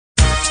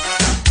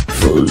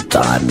full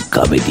time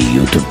comedy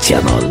YouTube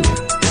channel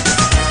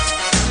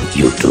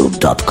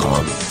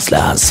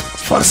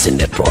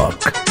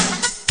youtube.com/Forseenetwork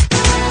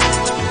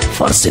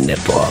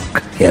Forseenetwork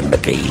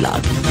हेर्नकै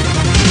लागि।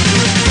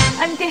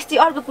 अनि त्यस्तै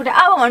अर्को कुरा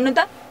अब भन्नु त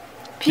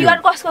फिगर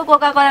कसको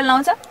कोका-कोला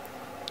लाउँछ?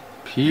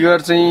 फिगर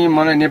चाहिँ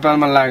मलाई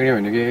नेपालमा लाग्ने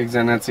भनेको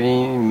एकजना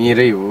चाहिँ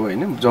मेरै हो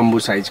हैन, जम्बू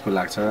साइजको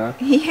लाग्छ।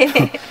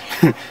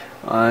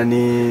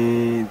 अनि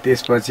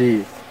त्यसपछि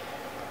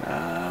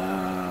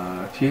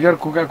फिगर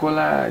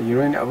कोका-कोला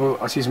हिरोइन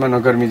अब अशिषमा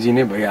नगर्मीजी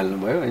नै भइहाल्नु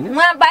भयो हैन।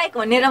 उहाँ बाइक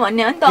भनेर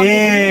भन्ने हो नि त।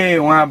 ए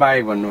उहाँ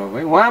बाइक भन्नुभयो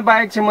है। उहाँ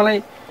बाइक चाहिँ मलाई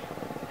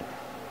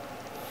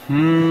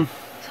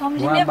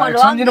सम्झिनै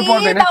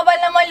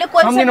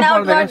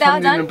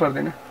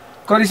पर्दैन।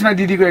 करिश्मा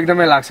दिदीको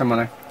एकदमै लाग्छ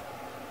मलाई।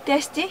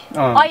 त्यस्तै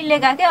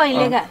अहिलेका के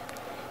अहिलेका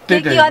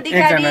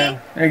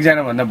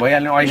एकजना भन्दा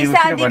भइहाल्ने अहिलेको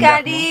किन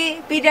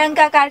भन्नु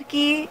प्रियङ्का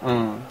कार्की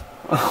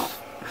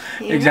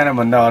एकजना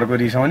भन्दा अर्को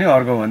रिसाउने,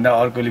 अर्को भन्दा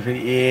अर्कोले फेरि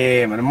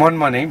ए भने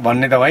मनमा नै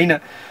भन्ने त होइन।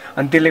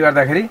 अनि त्यसले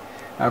गर्दाखेरि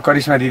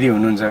करिश्मा दिदी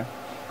हुनुहुन्छ।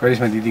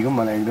 करिश्मा दिदीको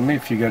मलाई एकदमै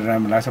फिगर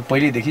राम्रो लाग्छ।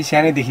 पहिल्यैदेखि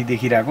सानैदेखि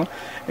देखिरहेको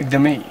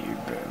एकदमै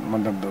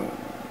मतलब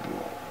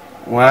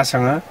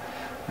उहाँसँग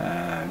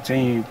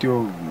चाहिँ त्यो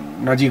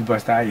नजिक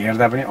बस्दा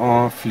हेर्दा पनि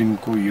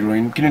फिल्मको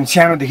हिरोइन किनभने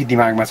सानोदेखि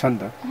दिमागमा छ नि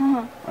त।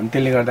 अनि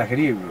त्यसले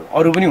गर्दाखेरि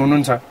अरू पनि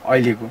हुनुहुन्छ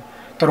अहिलेको,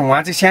 तर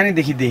उहाँ चाहिँ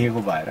सानैदेखि देखेको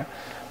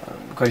भएर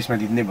करिश्मा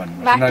दिदी नै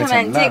भन्नु।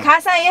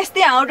 खासमा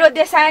यस्तै हाम्रो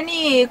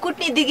देशानी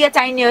कुटनीतिज्ञ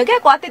चाहिने हो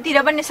क्या,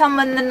 कतैतिर पनि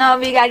सम्बन्ध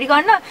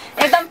नबिगारिकन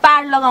एकदम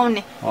पार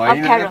लगाउने।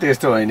 होइन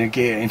त्यस्तो होइन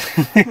के होइन।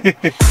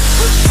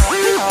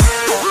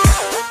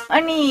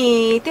 अनि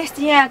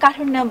त्यस्तै यहाँ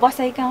काठमाडौँमा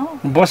बसाइ कहाँ हो?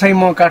 बसाइ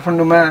म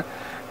काठमाडौँमा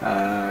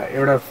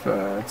एउटा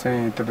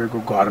चाहिँ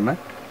तपाईँको घरमा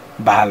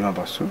बहालमा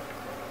बस्छु।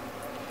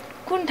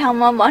 कुन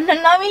ठाउँमा भन्न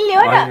नमिल्ने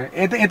हो र?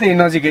 यतै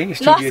नजिकै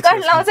लस्कर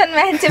लाउँछन्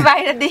मान्छे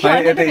बाहिरदेखि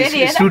भनेर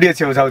फेरि स्टुडियो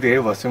छेउछाउतिरै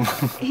बस्छु म।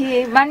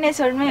 ए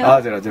बानेश्वरमै हो?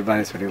 हजुर हजुर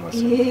बानेश्वरै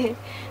बस्छु। ए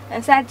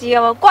साँच्ची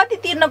अब कति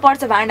तिर्नु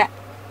पर्छ भाडा?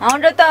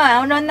 हाम्रो त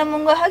भन्दा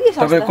महँगो छ कि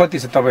सस्तो? तपाईँ कति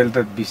छ? तपाईँले त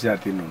 20,000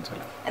 तिर्नुहुन्छ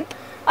होला।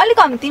 अलिक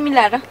कम्ती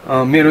मिलाएर?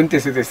 मेरो पनि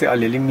त्यस्तै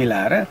अलिअलि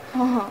मिलाएर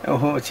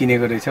ओहो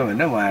चिनेको रहेछ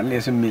भनेर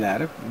उहाँहरूले यसो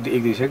मिलाएर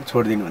 1-2 सय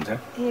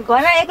छोडिदिनुहुन्छ। ए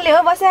घरमा एक्लै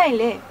हो बसे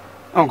अहिले?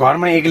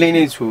 घरमा एक्लै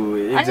नै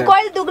छु। अनि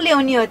कहिले दुग्ले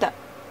हुने हो त?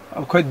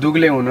 अब खोइ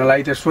दुग्ले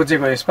हुनलाई त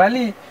सोचेको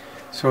यसपालि,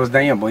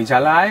 सोच्दा यहाँ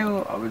भुइँचालो आयो।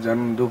 अब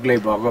झन् दुग्लै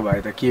भएको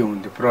भए त के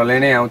हुन्थ्यो, प्रलय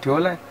नै आउँथ्यो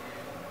होला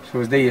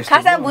सोच्दै। यस्तो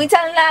खासमा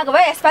भुइँचालो लागेको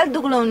भए यसपालि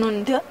दुग्लो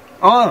हुनुहुन्थ्यो।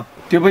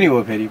 त्यो पनि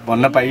हो फेरि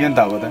भन्न पाइयो नि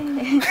त अब त।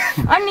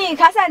 अनि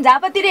खासमा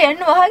झापातिर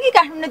हेर्नु भयो कि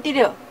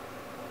काठमाडौँतिर हो?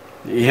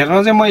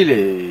 हेर्न चाहिँ मैले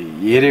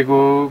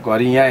हेरेको,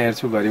 घरि यहाँ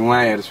हेर्छु घरि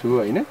उहाँ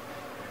हेर्छु होइन।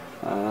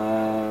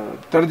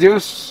 तर जे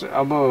होस्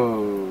अब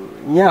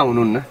यहाँ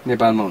हुनुहुन्न,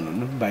 नेपालमा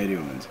हुनुहुन्न,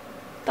 बाहिरै हुनुहुन्छ।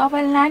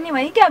 तपाईँले लाने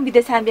भयो क्या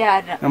विदेशमा बिहा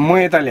गरेर? म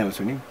यता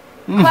ल्याउँछु नि।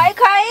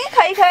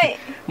 खै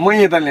म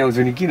यता ल्याउँछु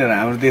नि, किन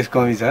हाम्रो देश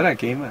कमी छ र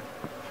केहीमा?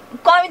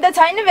 कमी त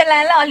छैन,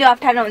 बेला अलि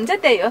अप्ठ्यारो हुन्छ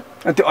त्यही हो।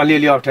 त्यो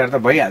अलिअलि अप्ठ्यारो त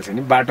भइहाल्छ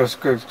नि। बाटो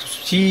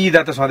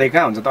सिधा त सधैँ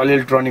कहाँ हुन्छ त,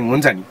 अलिअलि टर्निङ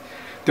हुन्छ नि।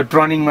 त्यो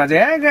टर्निङमा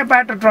चाहिँ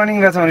बाटो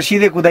टर्निङ रहेछ भने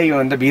सिधै कुदाइयो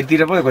भने त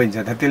भिरतिर पो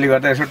गइन्छ त। त्यसले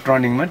गर्दा यसो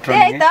टर्निङमा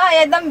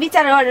एकदम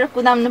विचार गरेर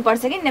कुदाउनु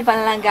पर्छ कि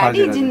नेपालमा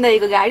गाडी,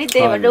 जिन्दगीको गाडी।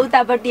 त्यही भएर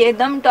उतापट्टि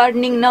एकदम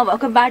टर्निङ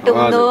नभएको बाटो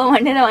हुँदो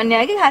भनेर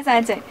भन्ने हो कि खासमा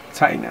चाहिँ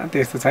छैन,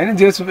 त्यस्तो छैन।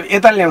 जे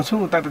यता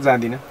ल्याउँछु उता त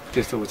जाँदिनँ,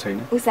 त्यस्तो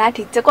छैन। उसा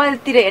ठिक छ।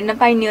 कहिलेतिर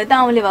हेर्न पाइने हो त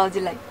आउँले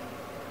भाउजूलाई?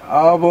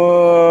 अब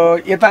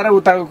यता र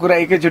उताको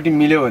कुरा एकैचोटि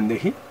मिल्यो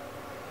भनेदेखि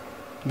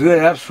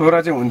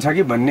 2016 चाहिँ हुन्छ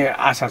कि भन्ने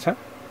आशा छ।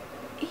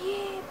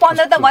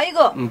 15 त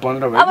भइगयो।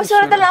 15 भयो। अब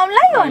 16 त लाउन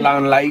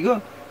लाग्यो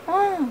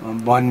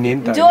भन्ने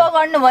नि त। जो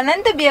गर्नु भन्दा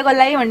नि त बिहेको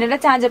लागि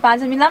भनेर चाँजो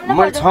पाँचो मिलाउन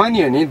पर्छ। छ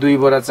नि अनि 2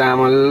 बोरा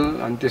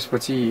चामल, अनि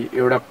त्यसपछि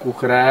एउटा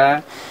कुखुरा,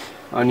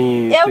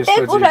 अनि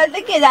एउटै कुखुरा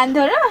त के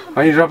जान्थ्यो र?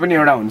 अनि र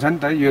पनि एउटा हुन्छ नि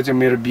त, यो चाहिँ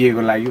मेरो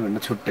बिहेको लागि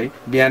भनेर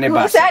छुट्टै बिहानै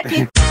बास।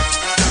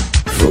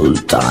 Full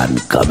time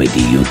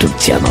comedy YouTube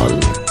channel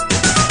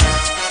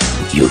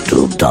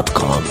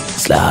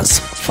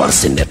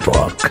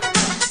youtube.com/Forseenetwork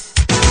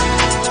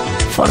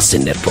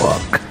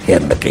Forseenetwork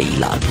हेर्नकै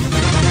लागि।